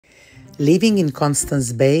Living in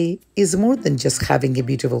Constance Bay is more than just having a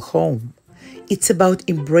beautiful home. It's about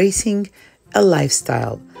embracing a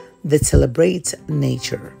lifestyle that celebrates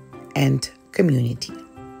nature and community.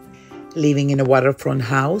 Living in a waterfront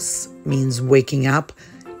house means waking up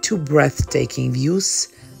to breathtaking views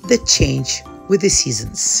that change with the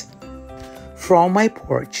seasons. From my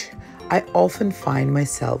porch, I often find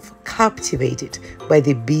myself captivated by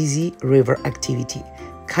the busy river activity.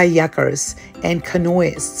 Kayakers and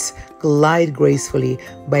canoeists glide gracefully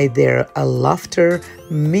by their laughter,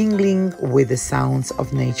 mingling with the sounds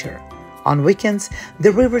of nature. On weekends,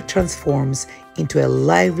 the river transforms into a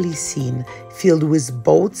lively scene filled with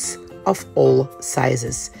boats of all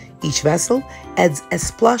sizes. Each vessel adds a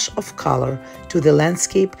splash of color to the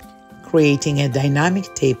landscape, creating a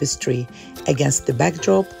dynamic tapestry against the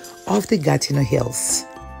backdrop of the Gatineau Hills.